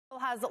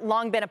has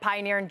long been a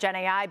pioneer in Gen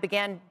AI,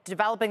 began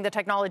developing the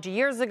technology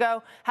years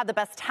ago, had the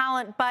best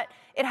talent, but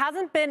it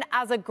hasn't been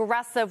as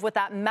aggressive with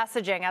that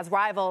messaging as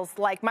rivals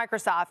like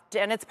Microsoft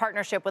and its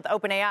partnership with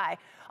OpenAI.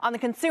 On the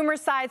consumer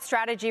side,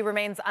 strategy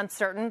remains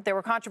uncertain. There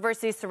were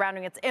controversies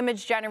surrounding its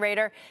image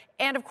generator,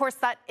 and of course,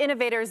 that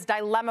innovator's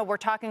dilemma we're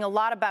talking a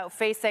lot about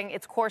facing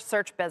its core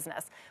search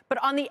business.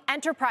 But on the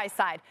enterprise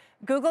side,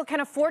 Google can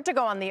afford to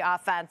go on the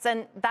offense,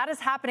 and that is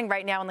happening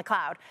right now in the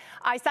cloud.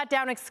 I sat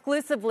down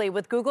exclusively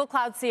with Google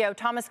Cloud CEO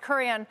Thomas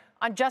Kurian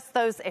on just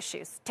those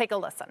issues. Take a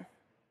listen.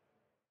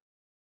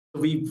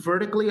 We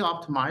vertically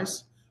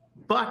optimize,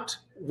 but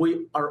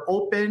we are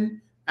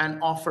open and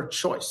offer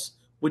choice,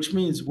 which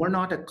means we're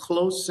not a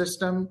closed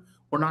system.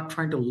 We're not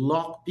trying to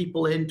lock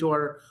people into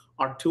our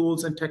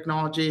tools and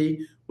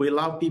technology. We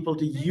allow people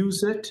to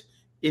use it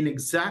in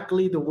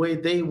exactly the way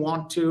they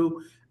want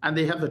to, and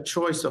they have the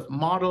choice of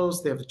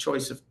models, they have the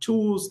choice of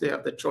tools, they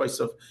have the choice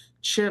of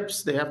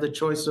chips, they have the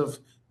choice of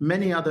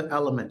many other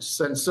elements.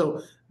 And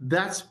so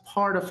that's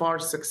part of our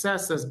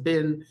success has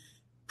been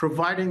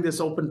providing this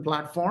open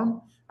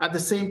platform. At the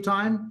same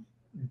time,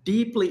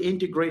 deeply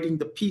integrating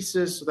the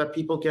pieces so that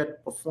people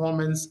get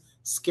performance,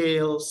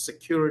 scale,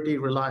 security,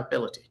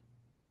 reliability.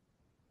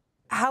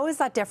 How is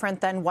that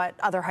different than what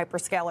other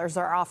hyperscalers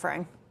are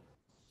offering?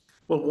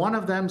 Well, one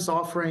of them is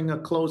offering a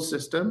closed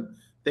system.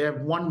 They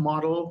have one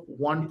model,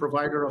 one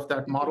provider of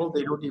that model.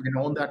 They don't even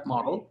own that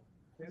model.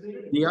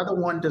 The other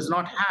one does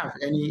not have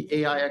any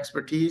AI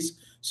expertise,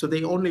 so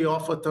they only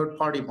offer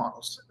third-party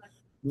models.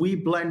 We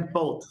blend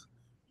both.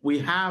 We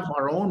have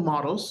our own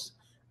models,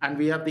 and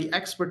we have the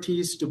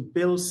expertise to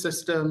build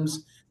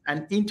systems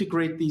and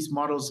integrate these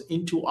models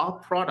into our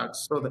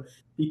products so that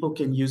people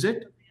can use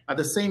it. At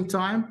the same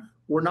time,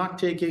 we're not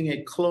taking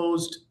a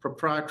closed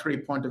proprietary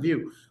point of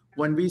view.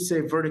 When we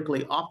say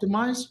vertically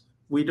optimized,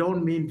 we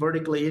don't mean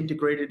vertically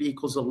integrated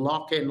equals a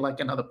lock-in like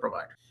another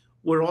provider.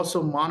 We're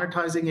also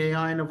monetizing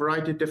AI in a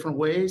variety of different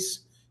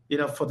ways.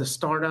 For the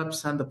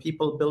startups and the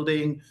people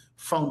building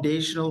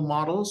foundational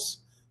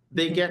models,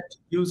 they get to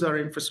use our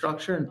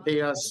infrastructure and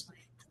pay us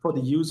for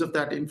the use of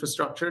that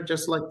infrastructure,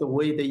 just like the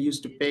way they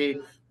used to pay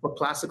for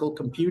classical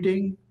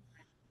computing.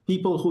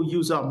 People who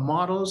use our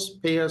models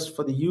pay us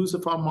for the use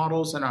of our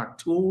models and our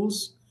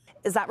tools.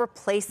 Is that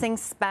replacing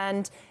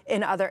spend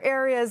in other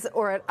areas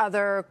or at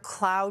other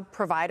cloud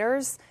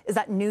providers? Is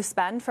that new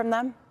spend from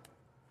them?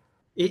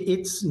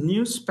 It's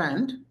new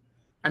spend,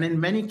 and in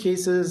many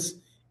cases,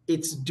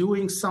 it's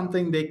doing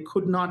something they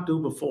could not do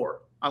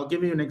before. I'll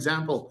give you an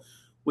example.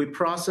 We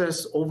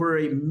process over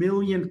 1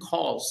 million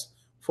calls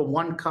for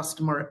one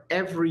customer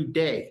every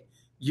day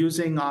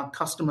using our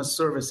customer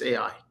service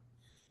AI.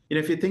 And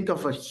if you think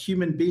of a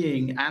human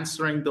being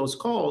answering those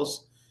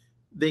calls,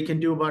 they can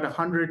do about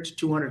 100 to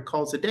 200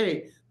 calls a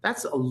day.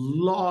 That's a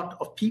lot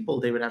of people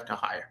they would have to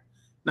hire.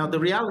 Now, the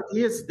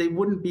reality is they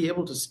wouldn't be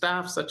able to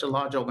staff such a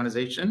large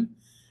organization,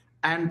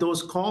 and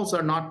those calls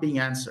are not being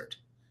answered.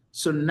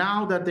 So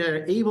now that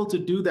they're able to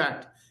do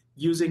that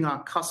using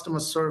our customer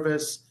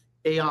service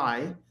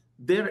AI,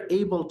 they're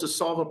able to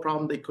solve a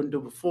problem they couldn't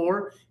do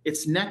before.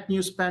 It's net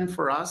new spend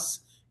for us.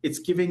 It's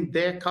giving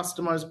their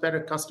customers better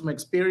customer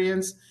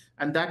experience,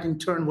 and that in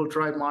turn will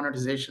drive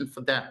monetization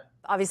for them.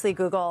 Obviously,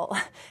 Google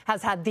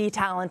has had the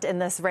talent in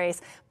this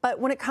race. But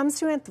when it comes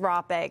to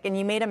Anthropic, and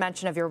you made a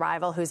mention of your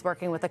rival who's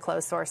working with a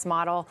closed source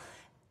model,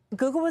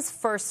 Google was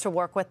first to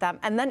work with them,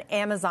 and then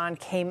Amazon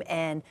came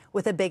in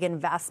with a big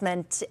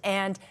investment.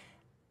 And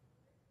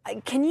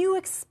can you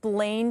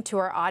explain to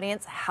our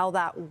audience how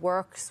that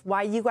works,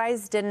 why you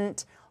guys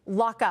didn't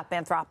lock up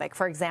Anthropic,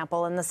 for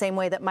example, in the same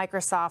way that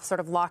Microsoft sort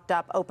of locked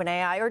up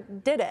OpenAI, or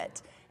did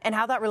it, and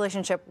how that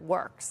relationship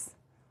works?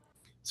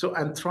 So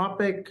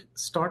Anthropic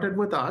started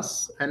with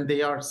us, and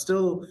they are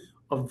still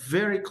a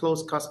very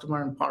close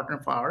customer and partner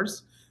of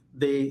ours.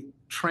 They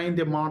train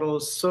their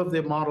models, serve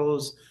their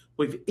models.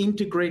 We've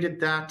integrated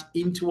that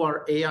into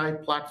our AI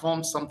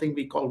platform, something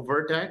we call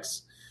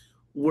Vertex.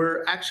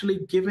 We're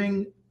actually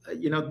giving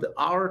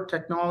our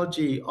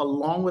technology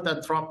along with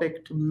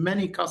Anthropic to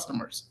many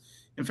customers.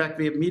 In fact,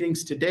 we have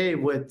meetings today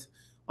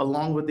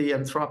along with the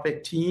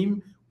Anthropic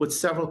team with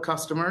several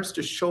customers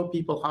to show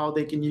people how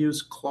they can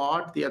use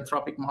Claude, the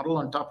Anthropic model,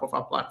 on top of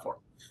our platform.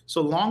 So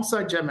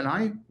alongside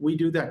Gemini, we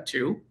do that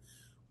too.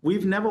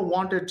 We've never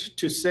wanted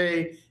to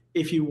say,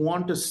 if you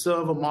want to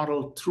serve a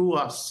model through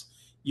us,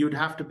 you'd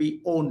have to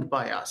be owned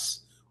by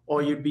us,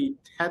 or you'd be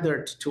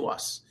tethered to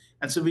us.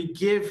 And so we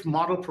give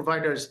model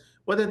providers,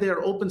 whether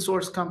they're open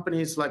source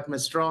companies like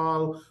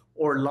Mistral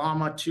or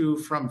Llama 2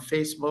 from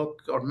Facebook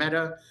or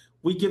Meta,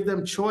 we give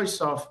them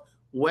choice of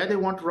where they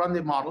want to run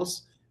their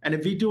models. And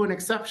if we do an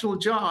exceptional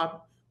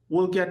job,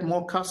 we'll get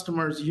more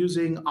customers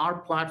using our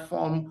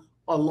platform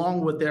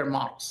along with their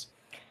models.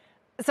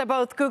 So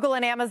both Google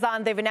and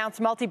Amazon, they've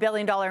announced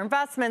multi-billion-dollar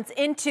investments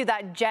into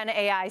that Gen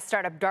AI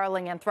startup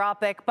darling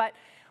Anthropic. But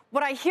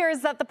What I hear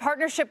is that the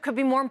partnership could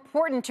be more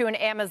important to an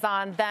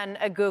Amazon than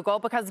a Google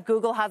because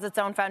Google has its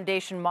own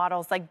foundation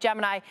models like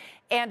Gemini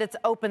and its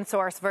open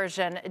source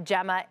version,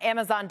 Gemma.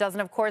 Amazon doesn't,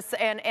 of course,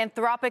 and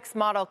Anthropic's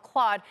model,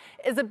 Claude,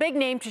 is a big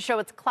name to show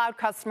its cloud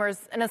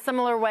customers in a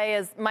similar way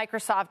as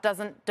Microsoft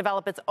doesn't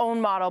develop its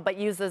own model but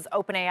uses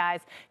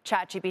OpenAI's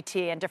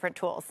ChatGPT and different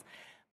tools.